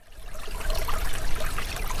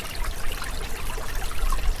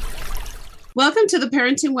Welcome to the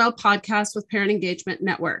Parenting Well podcast with Parent Engagement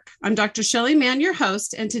Network. I'm Dr. Shelley Mann, your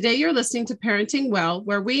host, and today you're listening to Parenting Well,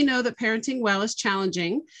 where we know that parenting well is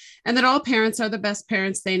challenging and that all parents are the best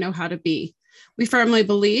parents they know how to be. We firmly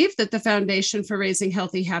believe that the foundation for raising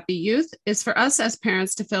healthy, happy youth is for us as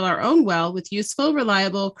parents to fill our own well with useful,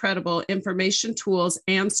 reliable, credible information, tools,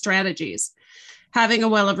 and strategies. Having a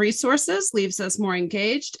well of resources leaves us more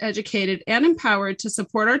engaged, educated, and empowered to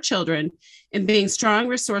support our children in being strong,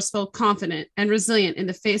 resourceful, confident, and resilient in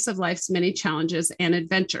the face of life's many challenges and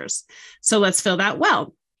adventures. So let's fill that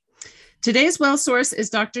well. Today's well source is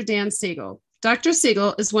Dr. Dan Siegel. Dr.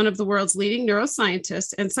 Siegel is one of the world's leading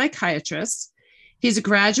neuroscientists and psychiatrists. He's a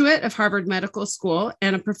graduate of Harvard Medical School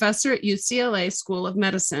and a professor at UCLA School of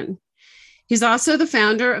Medicine. He's also the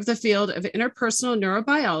founder of the field of interpersonal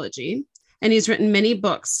neurobiology, and he's written many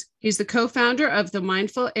books. He's the co-founder of the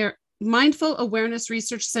Mindful Awareness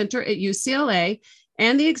Research Center at UCLA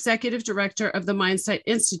and the executive director of the Mindsight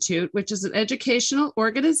Institute, which is an educational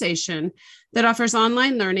organization that offers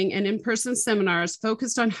online learning and in-person seminars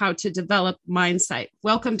focused on how to develop Mindsight.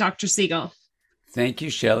 Welcome, Dr. Siegel. Thank you,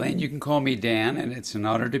 Shelley. And you can call me Dan, and it's an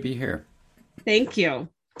honor to be here. Thank you.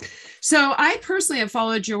 So I personally have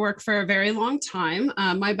followed your work for a very long time.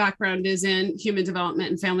 My background is in human development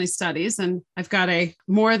and family studies, and I've got a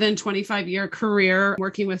more than 25-year career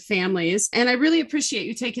working with families. And I really appreciate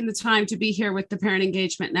you taking the time to be here with the Parent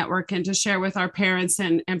Engagement Network and to share with our parents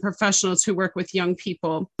and professionals who work with young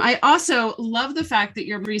people. I also love the fact that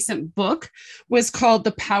your recent book was called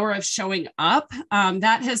The Power of Showing Up.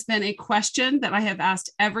 That has been a question that I have asked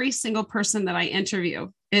every single person that I interview.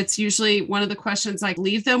 It's usually one of the questions I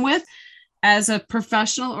leave them with as a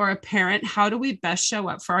professional or a parent. How do we best show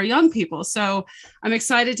up for our young people? So I'm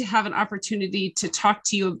excited to have an opportunity to talk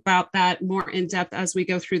to you about that more in depth as we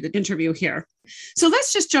go through the interview here. So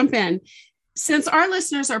let's just jump in. Since our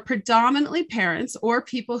listeners are predominantly parents or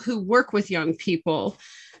people who work with young people,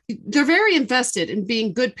 they're very invested in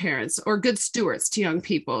being good parents or good stewards to young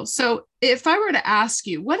people. So if I were to ask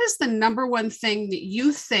you, what is the number one thing that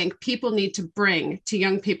you think people need to bring to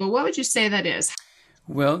young people? What would you say that is?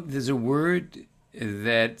 Well, there's a word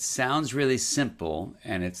that sounds really simple,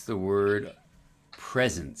 and it's the word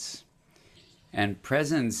presence. And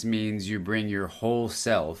presence means you bring your whole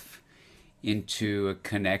self into a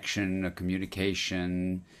connection, a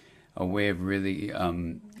communication, a way of really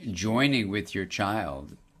joining with your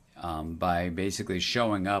child. By basically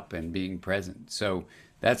showing up and being present. So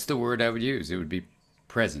that's the word I would use. It would be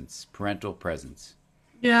presence, parental presence.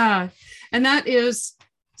 Yeah. And that is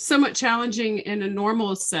somewhat challenging in a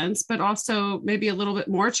normal sense, but also maybe a little bit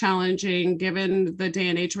more challenging given the day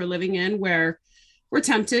and age we're living in where we're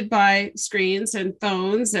tempted by screens and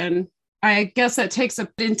phones. And I guess that takes an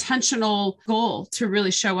intentional goal to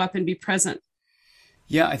really show up and be present.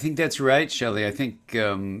 Yeah, I think that's right, Shelley. I think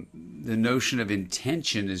the notion of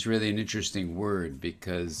intention is really an interesting word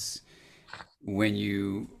because when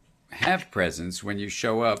you have presence, when you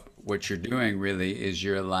show up, what you're doing really is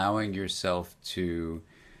you're allowing yourself to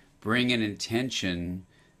bring an intention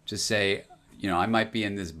to say, I might be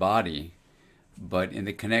in this body, but in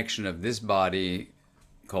the connection of this body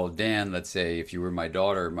called Dan, let's say if you were my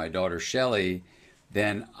daughter Shelley,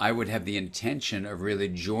 then I would have the intention of really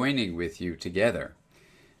joining with you together,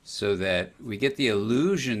 so that we get the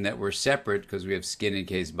illusion that we're separate because we have skin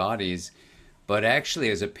encased bodies. But actually,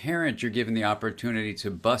 as a parent, you're given the opportunity to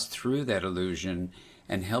bust through that illusion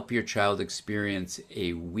and help your child experience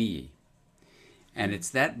a we. And it's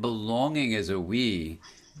that belonging as a we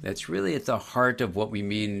that's really at the heart of what we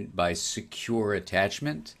mean by secure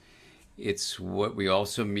attachment. It's what we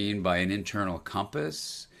also mean by an internal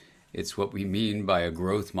compass. It's what we mean by a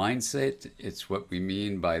growth mindset. It's what we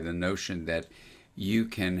mean by the notion that you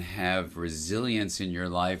can have resilience in your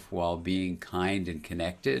life while being kind and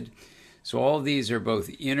connected. So all these are both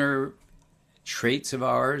inner traits of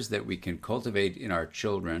ours that we can cultivate in our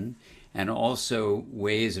children, and also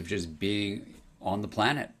ways of just being on the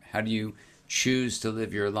planet. How do you choose to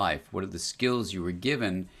live your life? What are the skills you were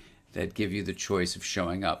given that give you the choice of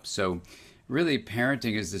showing up? So really,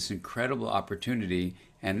 parenting is this incredible opportunity,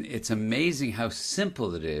 and it's amazing how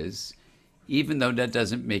simple it is, even though that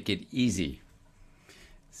doesn't make it easy.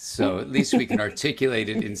 So at least we can articulate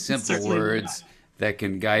it in simple words that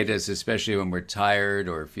can guide us, especially when we're tired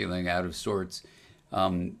or feeling out of sorts,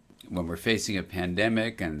 when we're facing a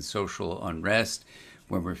pandemic and social unrest,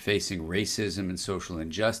 when we're facing racism and social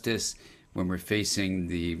injustice, when we're facing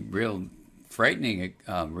the real frightening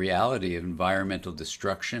reality of environmental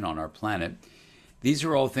destruction on our planet. These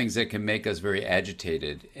are all things that can make us very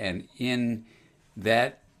agitated. And in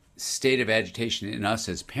that state of agitation in us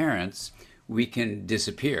as parents, we can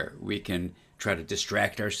disappear. We can try to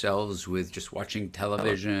distract ourselves with just watching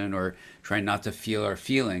television or trying not to feel our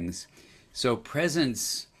feelings. So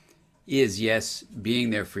presence is, yes, being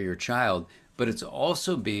there for your child, but it's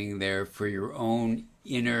also being there for your own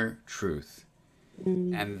inner truth.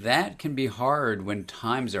 Mm. And that can be hard when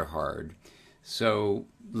times are hard. So,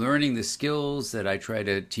 learning the skills that I try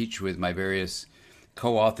to teach with my various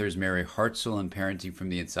co authors, Mary Hartzell in Parenting from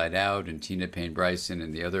the Inside Out, and Tina Payne Bryson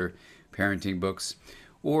and the other parenting books,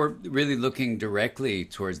 or really looking directly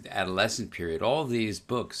towards the adolescent period, all these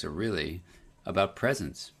books are really about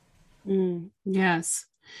presence. Yes.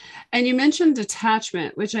 And you mentioned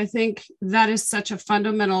attachment, which I think that is such a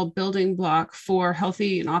fundamental building block for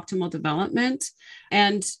healthy and optimal development.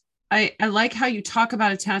 And I like how you talk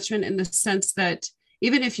about attachment in the sense that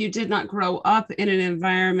even if you did not grow up in an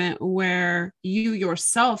environment where you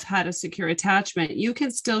yourself had a secure attachment, you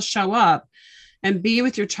can still show up and be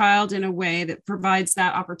with your child in a way that provides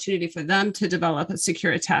that opportunity for them to develop a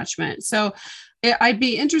secure attachment. So I'd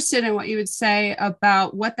be interested in what you would say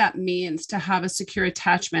about what that means to have a secure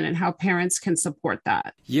attachment and how parents can support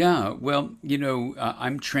that. Yeah, well,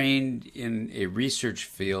 I'm trained in a research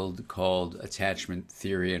field called attachment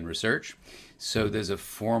theory and research. So there's a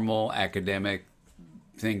formal academic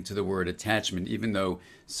thing to the word attachment, even though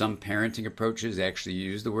some parenting approaches actually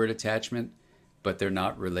use the word attachment, but they're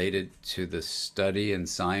not related to the study and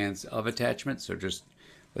science of attachment. So just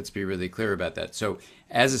let's be really clear about that. So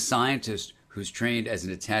as a scientist who's trained as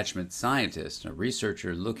an attachment scientist, a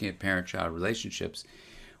researcher looking at parent-child relationships,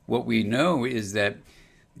 what we know is that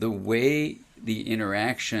the way the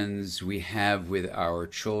interactions we have with our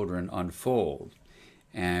children unfold,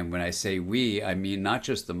 and when I say we, I mean not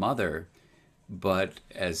just the mother, but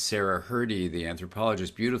as Sarah Hrdy, the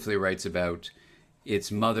anthropologist, beautifully writes about,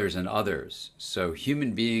 it's mothers and others. So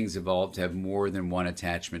human beings evolved to have more than one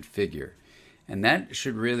attachment figure. And that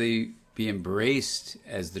should really be embraced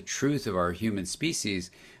as the truth of our human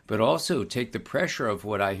species, but also take the pressure of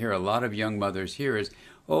what I hear a lot of young mothers hear is,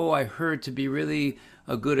 oh, I heard to be really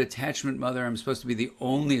a good attachment mother, I'm supposed to be the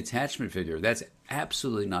only attachment figure. That's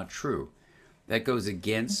absolutely not true. That goes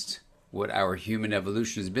against what our human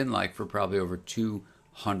evolution has been like for probably over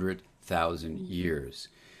 200,000 years.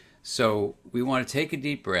 So we want to take a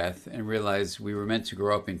deep breath and realize we were meant to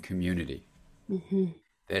grow up in community. Mm-hmm.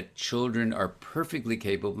 That children are perfectly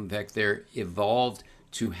capable. In fact, they're evolved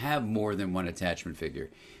to have more than one attachment figure.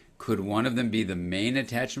 Could one of them be the main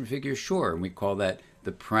attachment figure? Sure, and we call that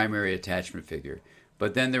the primary attachment figure.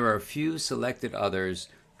 But then there are a few selected others,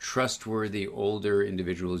 trustworthy older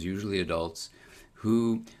individuals, usually adults,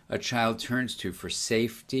 who a child turns to for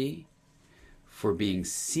safety, for being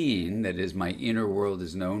seen, that is, my inner world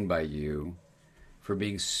is known by you, for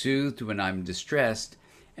being soothed when I'm distressed.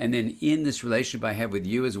 And then in this relationship I have with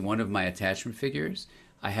you as one of my attachment figures,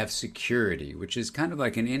 I have security, which is kind of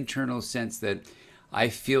like an internal sense that I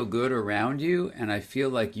feel good around you and I feel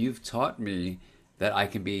like you've taught me that I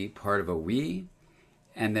can be part of a we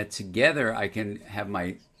and that together I can have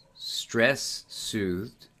my stress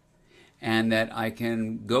soothed and that I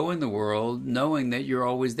can go in the world knowing that you're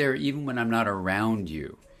always there even when I'm not around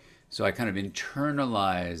you. So I kind of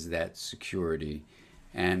internalize that security.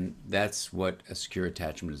 And that's what a secure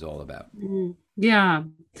attachment is all about. Yeah.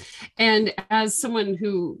 And as someone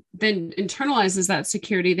who then internalizes that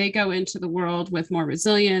security, they go into the world with more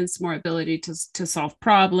resilience, more ability to solve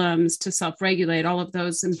problems, to self-regulate, all of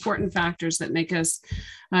those important factors that make us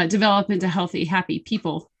develop into healthy, happy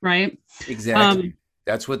people, right? Exactly.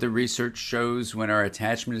 That's what the research shows. When our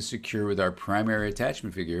attachment is secure with our primary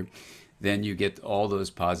attachment figure, then you get all those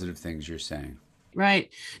positive things you're saying.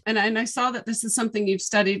 Right. And I saw that this is something you've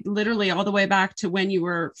studied literally all the way back to when you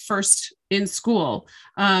were first in school,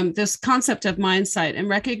 this concept of mindsight and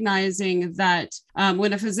recognizing that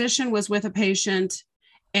when a physician was with a patient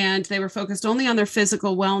and they were focused only on their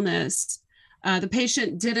physical wellness, the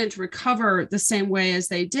patient didn't recover the same way as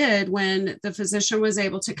they did when the physician was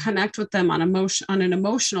able to connect with them on an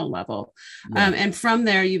emotional level. Yeah. And from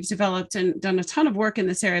there, you've developed and done a ton of work in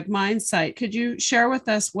this area of mindsight. Could you share with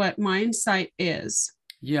us what mindsight is?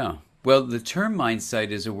 Yeah. Well, the term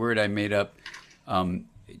mindsight is a word I made up,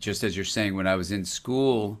 just as you're saying, when I was in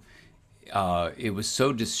school. It was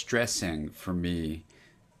so distressing for me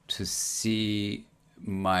to see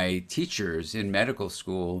my teachers in medical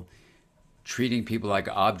school treating people like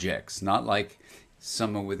objects, not like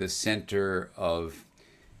someone with a center of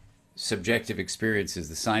subjective experiences,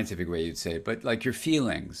 the scientific way you'd say it, but like your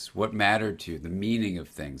feelings, what mattered to you, the meaning of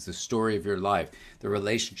things, the story of your life, the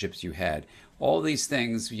relationships you had. All these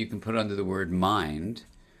things you can put under the word mind,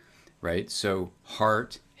 right? So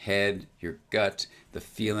heart, head, your gut, the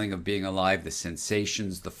feeling of being alive, the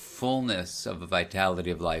sensations, the fullness of the vitality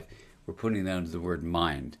of life. We're putting that under the word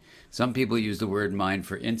mind. Some people use the word mind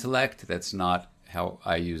for intellect. That's not how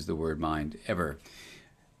I use the word mind ever.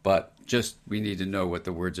 But just we need to know what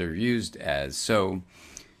the words are used as. So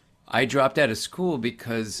I dropped out of school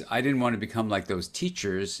because I didn't want to become like those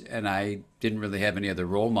teachers, and I didn't really have any other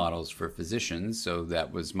role models for physicians. So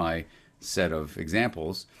that was my set of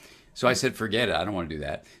examples. So I said, forget it. I don't want to do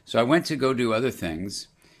that. So I went to go do other things.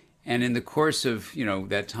 And in the course of,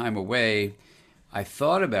 that time away, I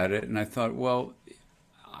thought about it and I thought, well,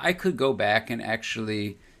 I could go back and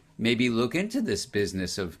actually maybe look into this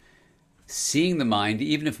business of seeing the mind,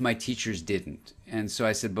 even if my teachers didn't. And so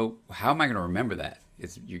I said, but how am I going to remember that?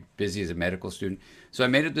 You're busy as a medical student. So I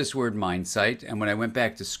made up this word mindsight. And when I went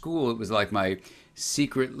back to school, it was like my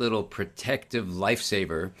secret little protective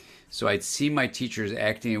lifesaver. So I'd see my teachers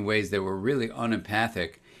acting in ways that were really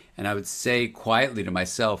unempathic. And I would say quietly to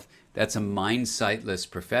myself, that's a mindsightless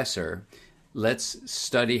professor. Let's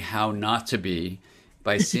study how not to be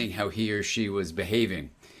by seeing how he or she was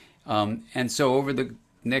behaving. And so over the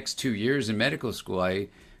next 2 years in medical school,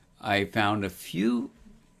 I found a few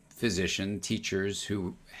physician teachers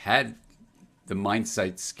who had the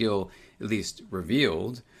mindsight skill at least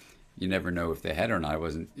revealed. You never know if they had or not. I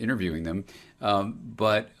wasn't interviewing them.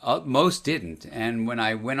 But most didn't. And when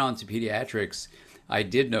I went on to pediatrics, I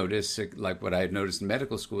did notice, like what I had noticed in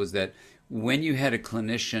medical school, is that when you had a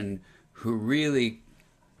clinician who really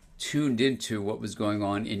tuned into what was going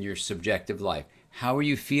on in your subjective life, how are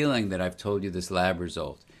you feeling that I've told you this lab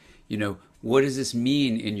result? What does this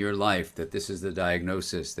mean in your life that this is the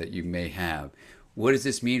diagnosis that you may have? What does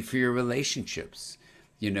this mean for your relationships?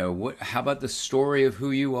 How about the story of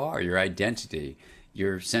who you are, your identity,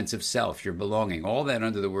 your sense of self, your belonging, all that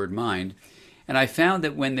under the word mind. And I found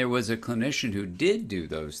that when there was a clinician who did do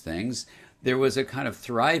those things, there was a kind of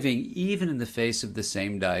thriving even in the face of the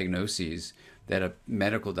same diagnoses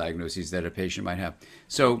medical diagnoses that a patient might have.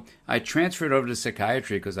 So I transferred over to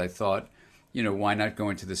psychiatry because I thought, why not go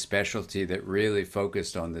into the specialty that really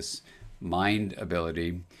focused on this mind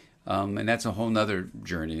ability? And that's a whole nother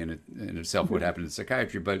journey in itself, what happened in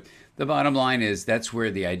psychiatry. But the bottom line is that's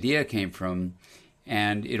where the idea came from.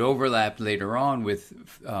 And it overlapped later on with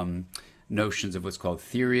notions of what's called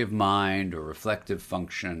theory of mind or reflective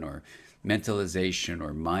function or mentalization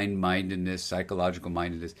or mind-mindedness, psychological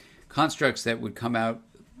mindedness, constructs that would come out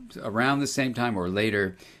around the same time or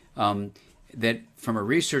later that from a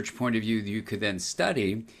research point of view you could then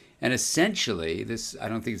study. And essentially, I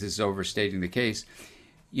don't think this is overstating the case,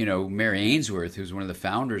 Mary Ainsworth, who's one of the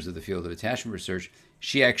founders of the field of attachment research,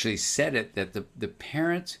 she actually said it, that the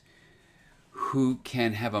parent who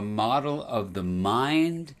can have a model of the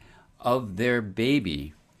mind of their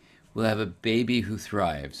baby will have a baby who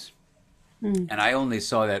thrives. And I only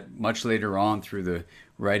saw that much later on through the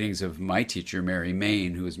writings of my teacher, Mary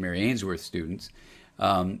Main, who was Mary Ainsworth's student.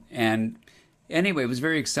 And anyway, it was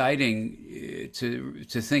very exciting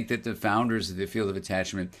to think that the founders of the field of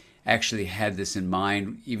attachment actually had this in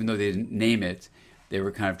mind. Even though they didn't name it, they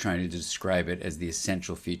were kind of trying to describe it as the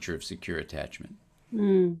essential feature of secure attachment.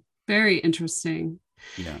 Very interesting.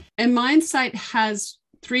 Yeah. And mindsight has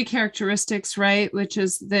 3 characteristics, right? Which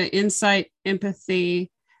is the insight, empathy,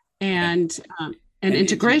 and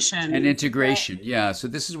integration. And integration, yeah. So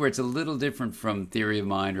this is where it's a little different from theory of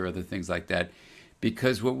mind or other things like that.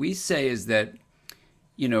 Because what we say is that,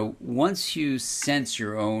 once you sense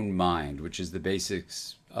your own mind, which is the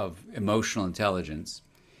basics of emotional intelligence,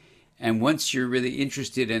 and once you're really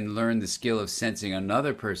interested and learn the skill of sensing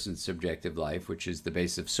another person's subjective life, which is the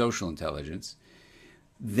base of social intelligence,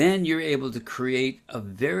 then you're able to create a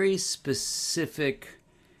very specific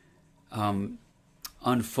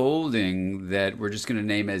unfolding that we're just going to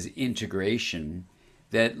name as integration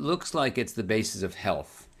that looks like it's the basis of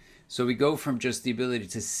health. So we go from just the ability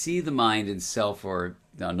to see the mind in self or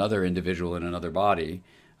another individual in another body.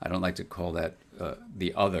 I don't like to call that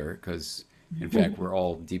the other because, in fact, we're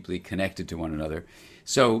all deeply connected to one another.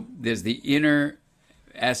 So there's the inner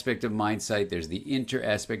aspect of mindsight, there's the inter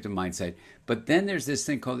aspect of mindsight, but then there's this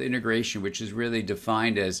thing called integration, which is really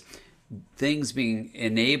defined as things being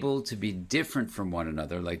enabled to be different from one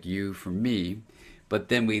another, like you from me, but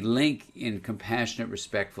then we link in compassionate,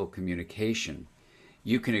 respectful communication.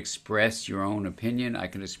 You can express your own opinion, I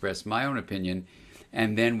can express my own opinion,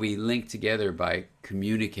 and then we link together by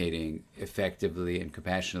communicating effectively and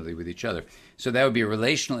compassionately with each other. So that would be a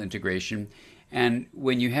relational integration. And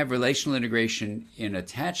when you have relational integration in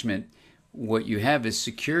attachment, what you have is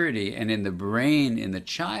security, and in the brain, in the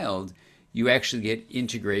child, you actually get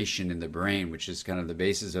integration in the brain, which is kind of the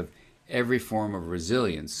basis of every form of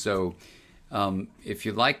resilience. So if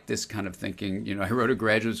you like this kind of thinking, I wrote a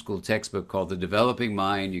graduate school textbook called The Developing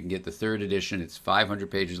Mind. You can get the third edition. It's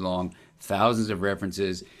 500 pages long, thousands of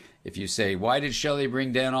references. If you say, why did Shelley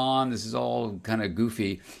bring Dan on? This is all kind of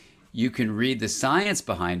goofy. You can read the science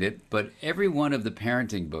behind it, but every one of the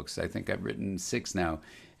parenting books, I think I've written 6 now,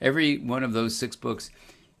 every one of those 6 books,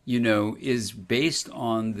 is based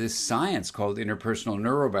on this science called interpersonal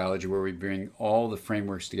neurobiology, where we bring all the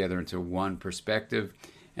frameworks together into one perspective.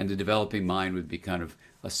 And The Developing Mind would be kind of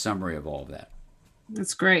a summary of all of that.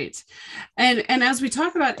 That's great. And as we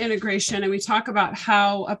talk about integration and we talk about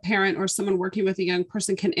how a parent or someone working with a young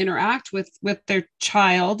person can interact with their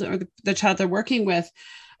child or the child they're working with,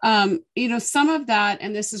 some of that,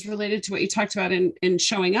 and this is related to what you talked about in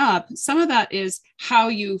showing up, some of that is how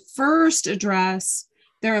you first address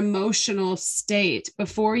their emotional state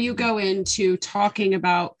before you go into talking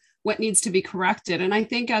about what needs to be corrected. And I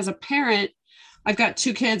think as a parent, I've got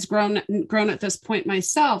 2 kids grown at this point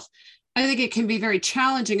myself. I think it can be very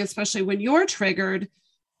challenging, especially when you're triggered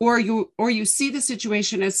or you see the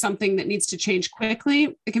situation as something that needs to change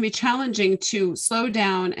quickly. It can be challenging to slow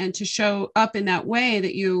down and to show up in that way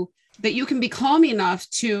that you can be calm enough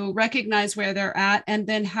to recognize where they're at and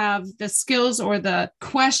then have the skills or the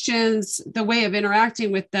questions, the way of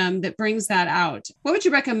interacting with them that brings that out. What would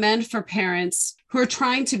you recommend for parents who are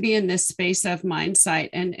trying to be in this space of mindsight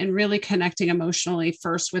and really connecting emotionally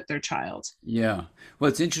first with their child? Yeah. Well,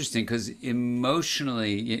 it's interesting because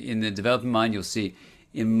emotionally, in The Developing Mind, you'll see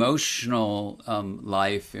emotional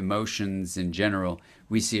life, emotions in general,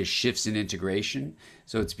 we see a shifts in integration.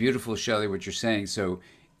 So it's beautiful, Shelley, what you're saying. So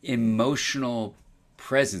emotional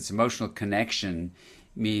presence, emotional connection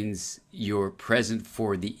means you're present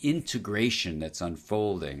for the integration that's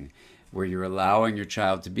unfolding, where you're allowing your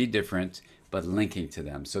child to be different, but linking to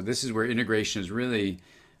them. So this is where integration is really,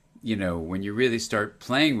 when you really start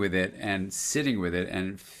playing with it and sitting with it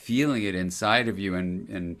and feeling it inside of you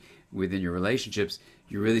and within your relationships,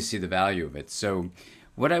 you really see the value of it. So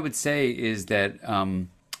what I would say is that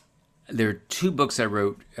there are 2 books I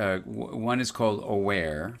wrote. One is called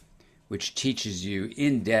Aware, which teaches you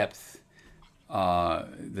in depth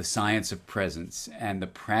the science of presence and the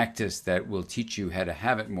practice that will teach you how to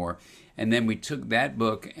have it more. And then we took that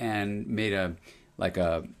book and made a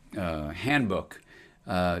handbook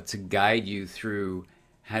to guide you through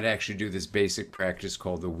how to actually do this basic practice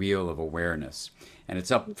called the Wheel of Awareness. And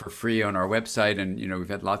it's up for free on our website. And, we've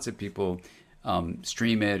had lots of people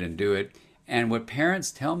stream it and do it. And what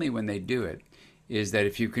parents tell me when they do it is that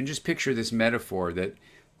if you can just picture this metaphor that,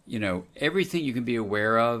 everything you can be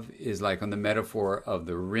aware of is like on the metaphor of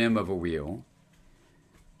the rim of a wheel.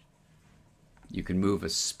 You can move a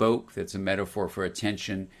spoke that's a metaphor for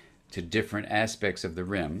attention to different aspects of the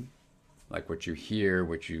rim, like what you hear,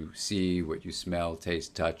 what you see, what you smell,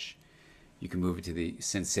 taste, touch. You can move it to the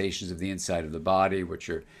sensations of the inside of the body, what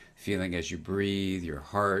you're feeling as you breathe, your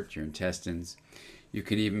heart, your intestines. You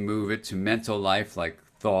can even move it to mental life, like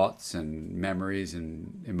thoughts and memories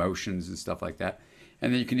and emotions and stuff like that.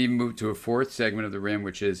 And then you can even move to a 4th segment of the rim,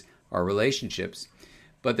 which is our relationships.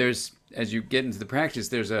 But there's, as you get into the practice,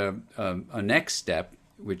 there's a next step,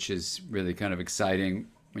 which is really kind of exciting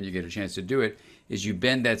when you get a chance to do it, is you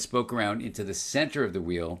bend that spoke around into the center of the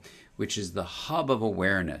wheel, which is the hub of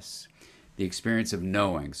awareness, the experience of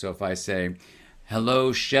knowing. So if I say,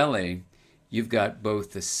 hello, Shelley, you've got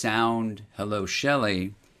both the sound, hello,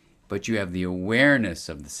 Shelley, but you have the awareness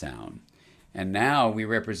of the sound. And now we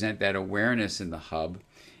represent that awareness in the hub.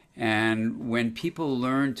 And when people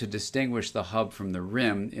learn to distinguish the hub from the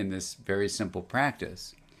rim in this very simple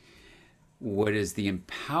practice, what is the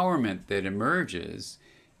empowerment that emerges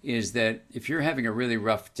is that if you're having a really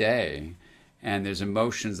rough day and there's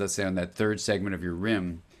emotions, let's say on that 3rd segment of your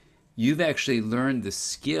rim, you've actually learned the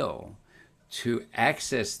skill to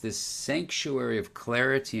access this sanctuary of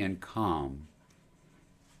clarity and calm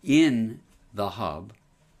in the hub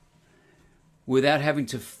without having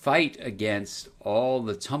to fight against all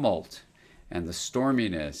the tumult and the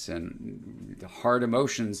storminess and the hard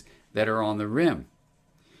emotions that are on the rim.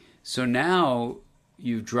 So now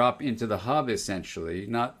you drop into the hub, essentially,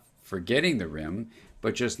 not forgetting the rim,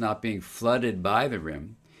 but just not being flooded by the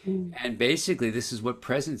rim. And basically, this is what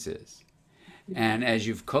presence is. And as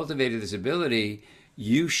you've cultivated this ability,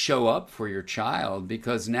 you show up for your child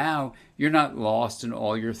because now you're not lost in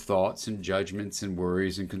all your thoughts and judgments and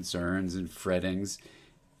worries and concerns and frettings.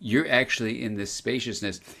 You're actually in this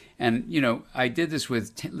spaciousness. And, I did this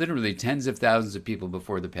with literally tens of thousands of people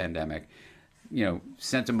before the pandemic,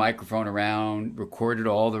 sent a microphone around, recorded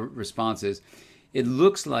all the responses. It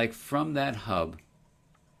looks like from that hub,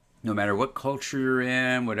 no matter what culture you're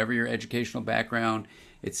in, whatever your educational background,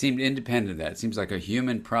 it seemed independent of that. It seems like a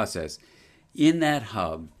human process. In that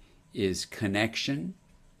hub is connection,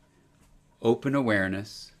 open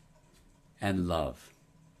awareness, and love.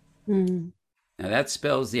 Mm. Now that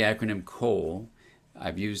spells the acronym COAL.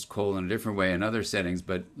 I've used COAL in a different way in other settings,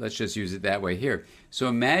 but let's just use it that way here. So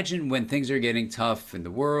imagine when things are getting tough in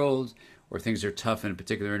the world, or things are tough in a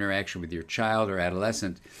particular interaction with your child or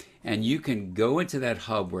adolescent, and you can go into that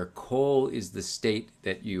hub where COAL is the state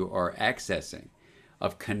that you are accessing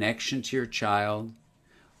of connection to your child,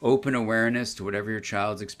 open awareness to whatever your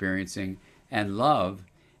child's experiencing, and love.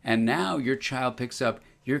 And now your child picks up,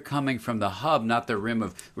 you're coming from the hub, not the rim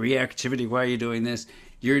of reactivity. Why are you doing this?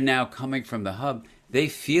 You're now coming from the hub. They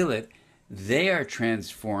feel it. They are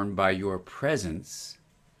transformed by your presence.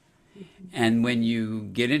 And when you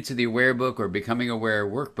get into the Aware book or Becoming Aware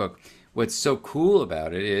workbook, what's so cool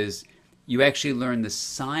about it is you actually learn the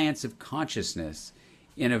science of consciousness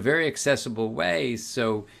in a very accessible way.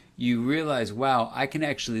 So you realize, wow, I can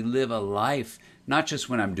actually live a life, not just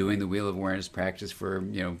when I'm doing the Wheel of Awareness practice for,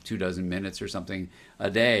 24 minutes or something a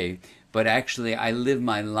day, but actually I live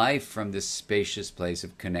my life from this spacious place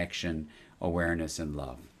of connection, awareness, and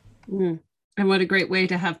love. Mm. And what a great way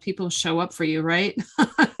to have people show up for you, right?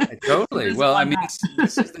 Totally. Just Well, I love mean, that.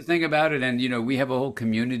 this is the thing about it. And, we have a whole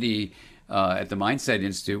community at the Mindsight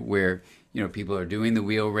Institute where, people are doing the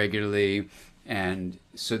wheel regularly. And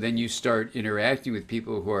so then you start interacting with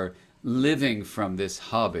people who are living from this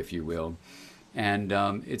hub, if you will. And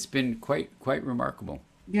it's been quite remarkable.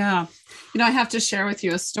 Yeah. I have to share with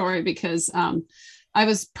you a story because I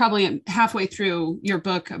was probably halfway through your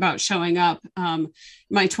book about showing up.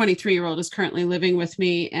 My 23-year-old is currently living with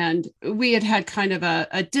me, and we had kind of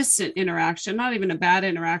a distant interaction, not even a bad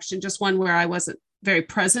interaction, just one where I wasn't very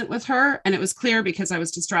present with her. And it was clear because I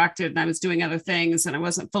was distracted and I was doing other things and I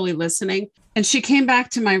wasn't fully listening. And she came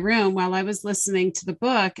back to my room while I was listening to the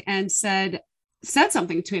book and said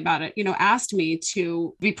something to me about it, asked me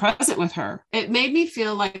to be present with her. It made me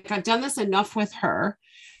feel like I've done this enough with her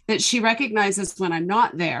that she recognizes when I'm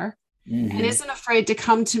not there and Hmm. isn't afraid to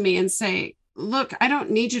come to me and say, look, I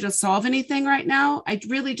don't need you to solve anything right now. I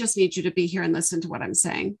really just need you to be here and listen to what I'm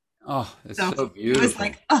saying. Oh, that's So so it was beautiful.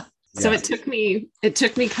 like, oh. So Yeah. it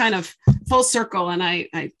took me kind of full circle, and I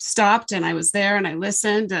stopped and I was there and I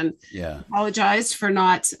listened and Yeah. apologized for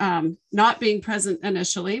not being present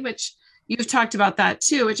initially, which you've talked about that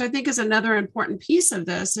too, which I think is another important piece of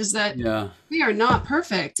this, is that Yeah. we are not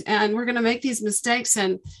perfect and we're going to make these mistakes.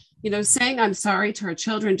 And, saying I'm sorry to our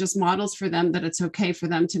children just models for them that it's okay for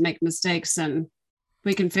them to make mistakes and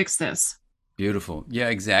we can fix this. Beautiful. Yeah,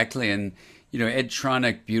 exactly. And, Ed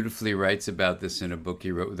Tronick beautifully writes about this in a book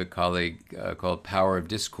he wrote with a colleague called Power of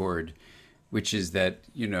Discord, which is that,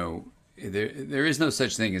 there is no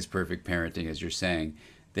such thing as perfect parenting, as you're saying.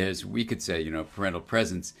 We could say, parental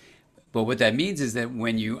presence. But what that means is that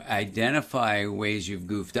when you identify ways you've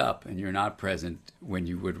goofed up and you're not present when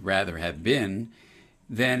you would rather have been,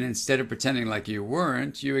 then instead of pretending like you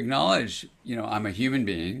weren't, you acknowledge, I'm a human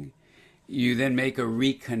being. You then make a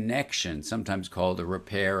reconnection, sometimes called a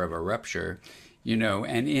repair of a rupture,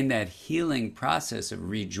 and in that healing process of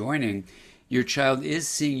rejoining, your child is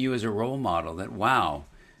seeing you as a role model that, wow,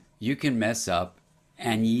 you can mess up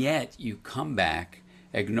and yet you come back,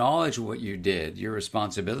 acknowledge what you did, your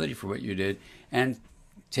responsibility for what you did, and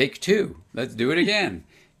take two. Let's do it again,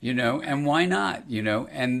 and why not,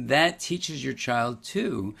 and that teaches your child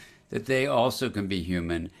too that they also can be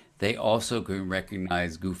human. They also can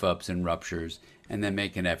recognize goof ups and ruptures and then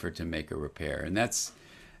make an effort to make a repair. And that's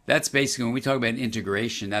basically when we talk about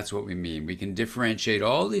integration, that's what we mean. We can differentiate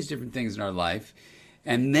all these different things in our life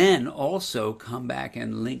and then also come back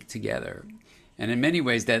and link together. And in many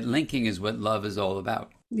ways, that linking is what love is all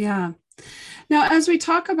about. Yeah. Now, as we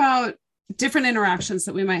talk about different interactions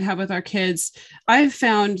that we might have with our kids, I've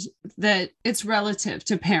found that it's relative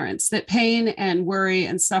to parents, that pain and worry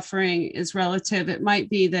and suffering is relative. It might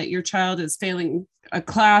be that your child is failing a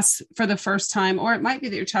class for the first time, or it might be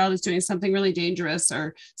that your child is doing something really dangerous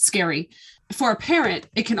or scary. For a parent,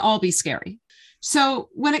 it can all be scary. So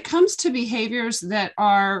when it comes to behaviors that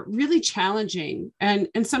are really challenging, and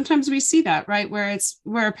sometimes we see that, right, where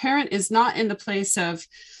a parent is not in the place of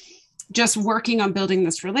just working on building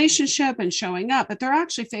this relationship and showing up, but they're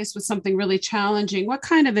actually faced with something really challenging. What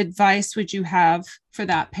kind of advice would you have for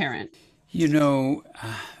that parent? You know,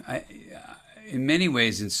 I, in many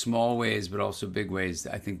ways, in small ways, but also big ways,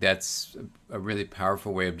 I think that's a really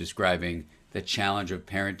powerful way of describing the challenge of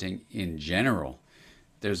parenting in general.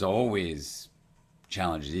 There's always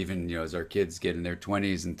challenges, even as our kids get in their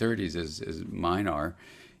 20s and 30s, as mine are.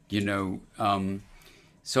 You know,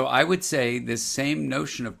 So I would say this same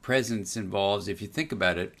notion of presence involves, if you think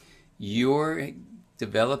about it, you're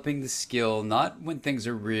developing the skill not when things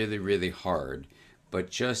are really, really hard, but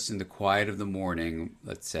just in the quiet of the morning,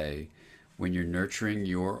 let's say, when you're nurturing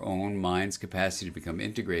your own mind's capacity to become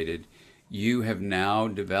integrated, you have now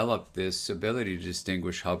developed this ability to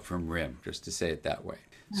distinguish hub from rim, just to say it that way.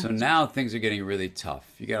 So now things are getting really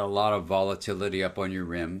tough. You got a lot of volatility up on your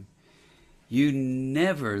rim. You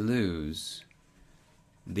never lose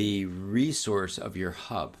the resource of your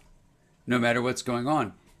hub, no matter what's going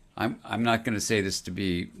on. I'm not going to say this to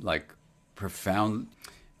be like profound,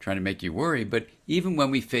 trying to make you worry, but even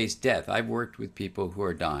when we face death, I've worked with people who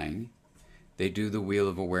are dying. They do the wheel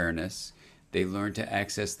of awareness. They learn to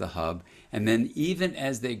access the hub. And then even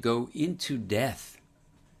as they go into death,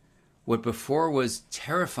 what before was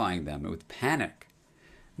terrifying them with panic,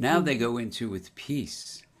 now they go into with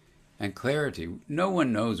peace and clarity. No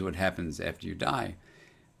one knows what happens after you die.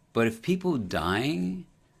 But if people dying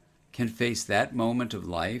can face that moment of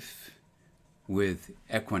life with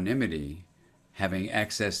equanimity, having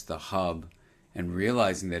accessed the hub and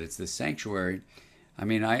realizing that it's the sanctuary, I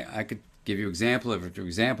mean, I could give you example after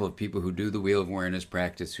example of people who do the wheel of awareness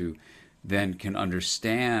practice who then can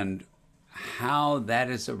understand how that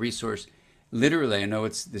is a resource. Literally, I know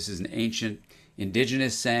this is an ancient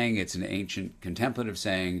indigenous saying, it's an ancient contemplative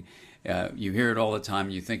saying. You hear it all the time,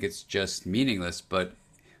 you think it's just meaningless, but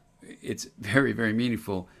it's very, very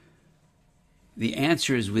meaningful. The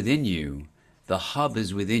answer is within you. The hub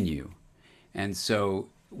is within you. And so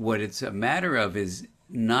what it's a matter of is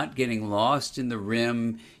not getting lost in the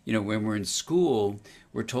rim. You know, when we're in school,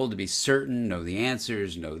 we're told to be certain, know the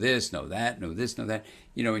answers, know this, know that, know this, know that.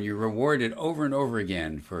 You know, and you're rewarded over and over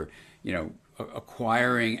again for, you know,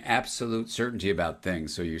 acquiring absolute certainty about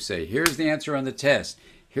things. So you say, here's the answer on the test.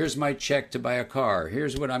 Here's my check to buy a car.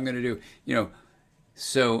 Here's what I'm going to do. You know,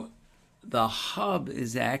 so the hub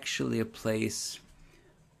is actually a place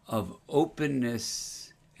of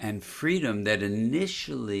openness and freedom that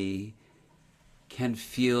initially can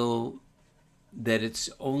feel that it's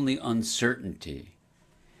only uncertainty.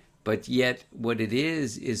 But yet what it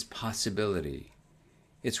is possibility.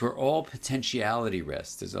 It's where all potentiality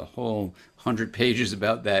rests. There's a whole 100 pages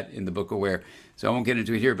about that in the book Aware. So I won't get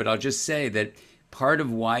into it here, but I'll just say that part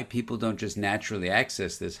of why people don't just naturally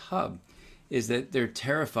access this hub is that they're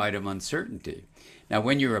terrified of uncertainty. Now,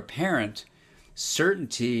 when you're a parent,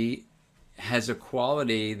 certainty has a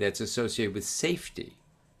quality that's associated with safety.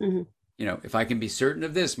 Mm-hmm. You know, if I can be certain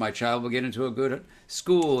of this, my child will get into a good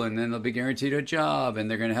school and then they'll be guaranteed a job and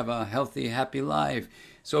they're going to have a healthy, happy life.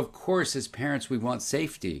 So, of course, as parents, we want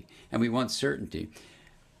safety and we want certainty.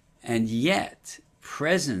 And yet,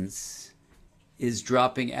 presence is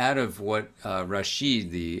dropping out of what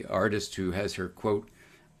Rashid, the artist who has her quote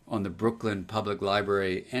on the Brooklyn Public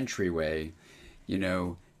Library entryway, you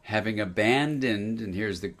know, having abandoned, and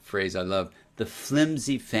here's the phrase I love, the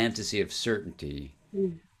flimsy fantasy of certainty,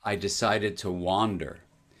 I decided to wander.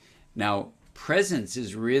 Now, presence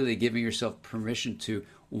is really giving yourself permission to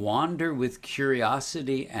wander with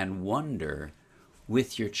curiosity and wonder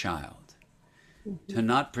with your child. Mm-hmm. To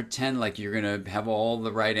not pretend like you're going to have all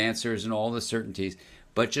the right answers and all the certainties,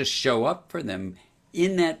 but just show up for them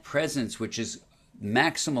in that presence, which is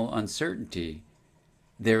maximal uncertainty.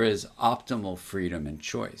 There is optimal freedom and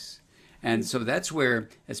choice. And so that's where,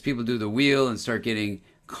 as people do the wheel and start getting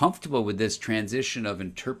comfortable with this transition of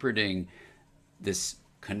interpreting this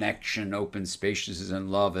connection, open spaciousness,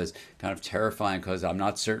 and love as kind of terrifying because I'm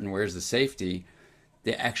not certain where's the safety,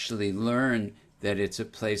 they actually learn that it's a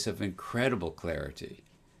place of incredible clarity.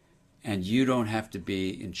 And you don't have to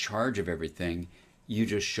be in charge of everything. You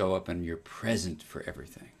just show up and you're present for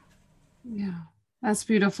everything. Yeah. That's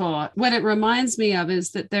beautiful. What it reminds me of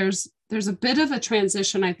is that there's a bit of a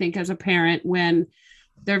transition, I think, as a parent when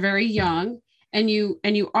they're very young and you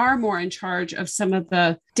are more in charge of some of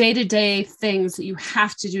the day-to-day things that you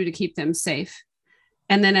have to do to keep them safe.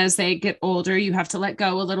 And then as they get older, you have to let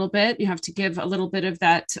go a little bit. You have to give a little bit of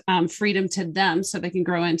that freedom to them so they can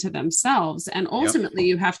grow into themselves. And ultimately,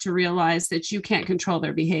 You have to realize that you can't control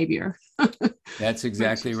their behavior. That's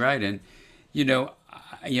exactly right. And,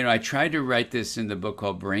 I tried to write this in the book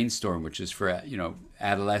called Brainstorm, which is for,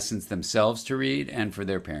 adolescents themselves to read and for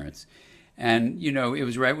their parents. And, it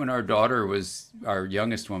was right when our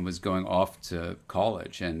youngest one was going off to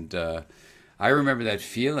college. And I remember that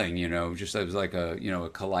feeling, just it was like a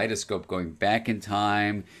kaleidoscope going back in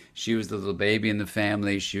time. She was the little baby in the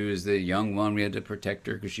family. She was the young one. We had to protect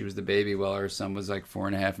her because she was the baby while our son was like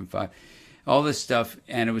 4.5 and 5. all this stuff.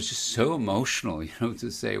 And it was just so emotional,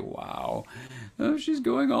 to say, wow, oh, she's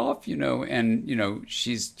going off, and,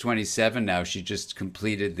 she's 27 now. She just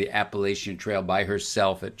completed the Appalachian Trail by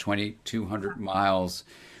herself at 2,200 miles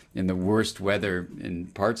in the worst weather in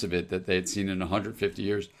parts of it that they had seen in 150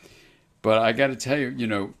 years. But I got to tell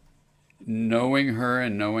you, knowing her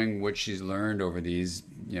and knowing what she's learned over these,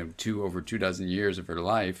 over 2 dozen years of her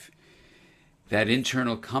life, that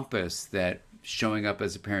internal compass that showing up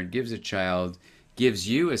as a parent gives a child gives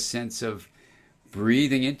you a sense of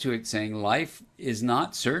breathing into it, saying life is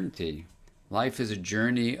not certainty. Life is a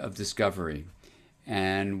journey of discovery.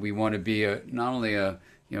 And we want to be not only a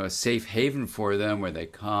safe haven for them where they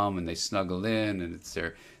come and they snuggle in and it's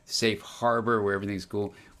their safe harbor where everything's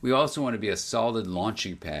cool. We also want to be a solid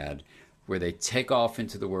launching pad where they take off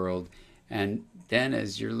into the world. And then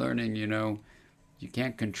as you're learning, you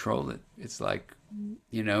can't control it. It's like,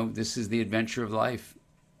 this is the adventure of life.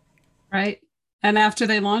 Right. And after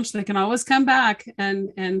they launch, they can always come back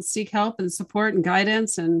and seek help and support and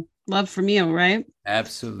guidance and love from you, right?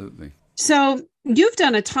 Absolutely. So you've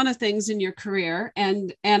done a ton of things in your career.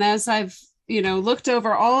 And as I've, looked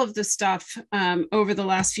over all of the stuff over the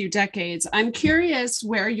last few decades, I'm curious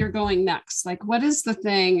where you're going next. Like, what is the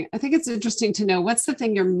thing? I think it's interesting to know what's the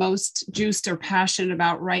thing you're most juiced or passionate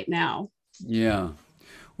about right now? Yeah.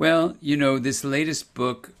 Well, this latest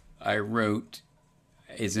book I wrote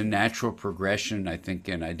is a natural progression, I think,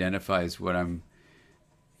 and identifies what I'm,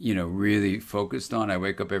 really focused on. I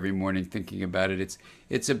wake up every morning thinking about it.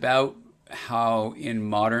 It's about how in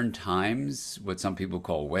modern times, what some people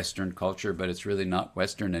call Western culture, but it's really not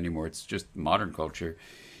Western anymore. It's just modern culture.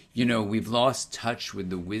 We've lost touch with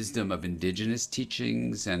the wisdom of indigenous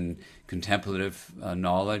teachings and contemplative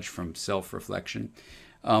knowledge from self-reflection.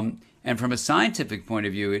 And from a scientific point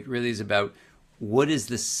of view, it really is about what is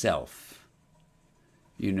the self.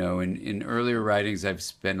 In earlier writings, I've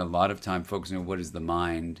spent a lot of time focusing on what is the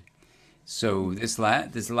mind. So this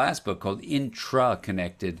last book called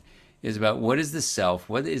Intra-Connected is about what is the self,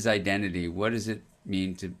 what is identity, what does it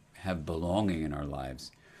mean to have belonging in our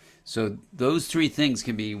lives. So those three things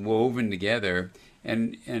can be woven together.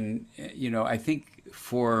 And I think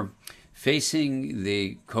for facing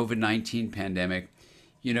the COVID-19 pandemic,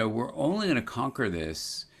 we're only going to conquer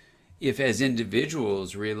this if as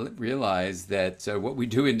individuals realize that what we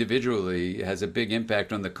do individually has a big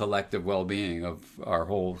impact on the collective well-being of our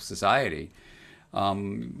whole society,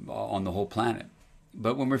 on the whole planet.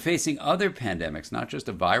 But when we're facing other pandemics, not just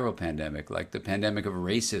a viral pandemic, like the pandemic of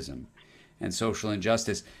racism and social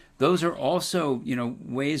injustice, those are also,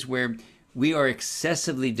 ways where we are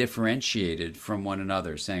excessively differentiated from one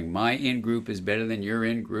another, saying my in-group is better than your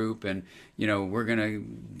in-group, and we're gonna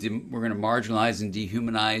marginalize and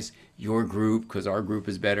dehumanize your group because our group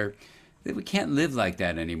is better. We can't live like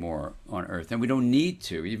that anymore on Earth, and we don't need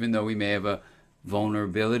to, even though we may have a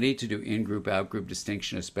vulnerability to do in-group, out-group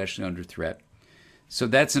distinction, especially under threat. So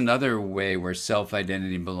that's another way where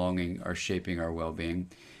self-identity and belonging are shaping our well-being.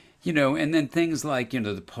 And then things like,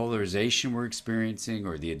 the polarization we're experiencing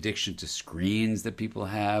or the addiction to screens that people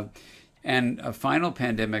have. And a final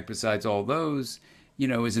pandemic besides all those,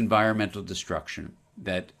 is environmental destruction.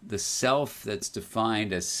 That the self that's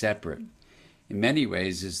defined as separate in many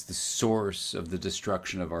ways is the source of the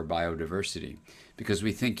destruction of our biodiversity because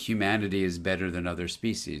we think humanity is better than other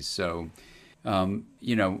species. So,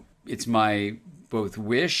 it's my both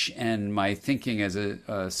wish and my thinking as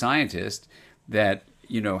a scientist that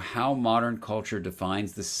how modern culture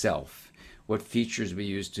defines the self, what features we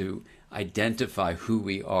use to identify who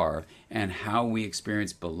we are, and how we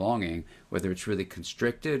experience belonging, whether it's really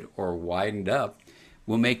constricted or widened up,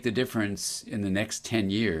 will make the difference in the next 10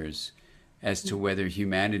 years as to whether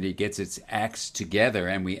humanity gets its acts together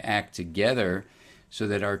and we act together so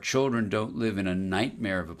that our children don't live in a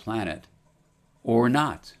nightmare of a planet or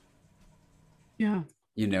not. Yeah.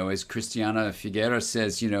 As Christiana Figueroa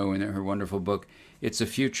says, in her wonderful book, it's a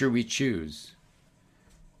future we choose.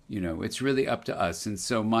 It's really up to us. And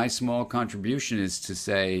so my small contribution is to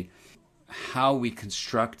say how we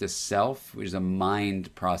construct a self, which is a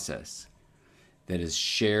mind process that is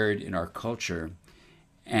shared in our culture.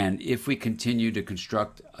 And if we continue to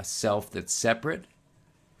construct a self that's separate,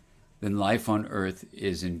 then life on Earth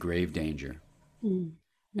is in grave danger. Mm-hmm.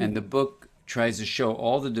 And the book tries to show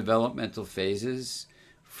all the developmental phases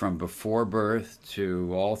from before birth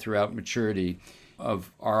to all throughout maturity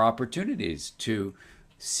of our opportunities to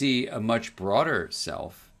see a much broader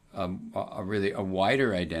self, really a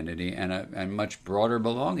wider identity and a much broader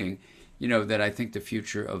belonging, that I think the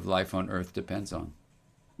future of life on Earth depends on.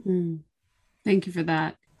 Thank you for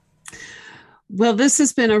that. Well, this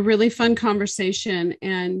has been a really fun conversation.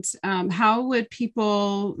 And how would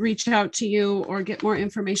people reach out to you or get more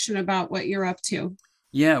information about what you're up to?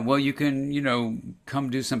 Yeah, well, you can, come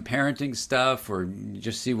do some parenting stuff or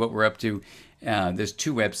just see what we're up to. There's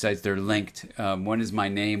two websites. They're linked. One is my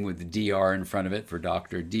name with the DR in front of it for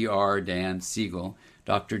Dr. Dr. Dan Siegel,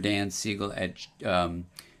 Dr. Dan Siegel at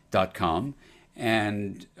 .com.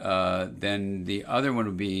 And then the other one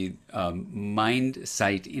would be Mind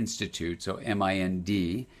Sight Institute, so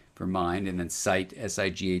MIND for mind, and then Sight,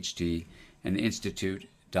 SIGHT, and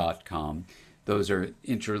institute.com. Those are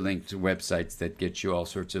interlinked websites that get you all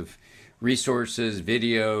sorts of resources,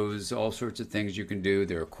 videos, all sorts of things you can do.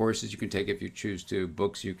 There are courses you can take if you choose to,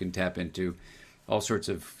 books you can tap into, all sorts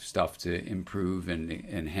of stuff to improve and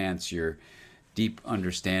enhance your deep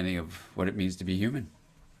understanding of what it means to be human.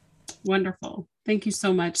 Wonderful. Thank you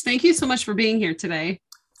so much. Thank you so much for being here today.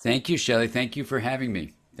 Thank you, Shelley. Thank you for having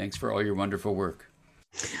me. Thanks for all your wonderful work.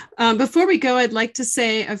 Before we go, I'd like to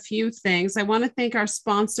say a few things. I want to thank our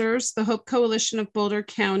sponsors, the Hope Coalition of Boulder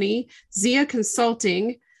County, Zia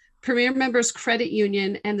Consulting, Premier Members Credit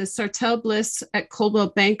Union, and the Sartell Bliss at Coldwell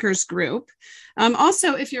Bankers Group.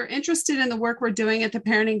 Also, if you're interested in the work we're doing at the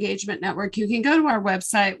Parent Engagement Network, you can go to our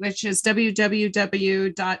website, which is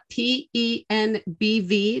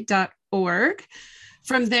www.penbv.org.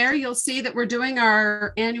 From there, you'll see that we're doing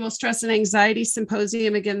our annual Stress and Anxiety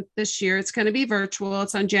Symposium again this year. It's going to be virtual.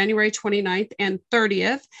 It's on January 29th and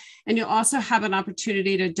 30th. And you'll also have an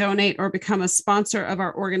opportunity to donate or become a sponsor of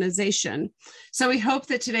our organization. So we hope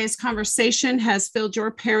that today's conversation has filled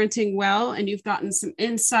your parenting well, and you've gotten some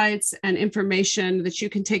insights and information that you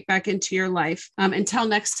can take back into your life. Until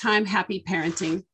next time, happy parenting.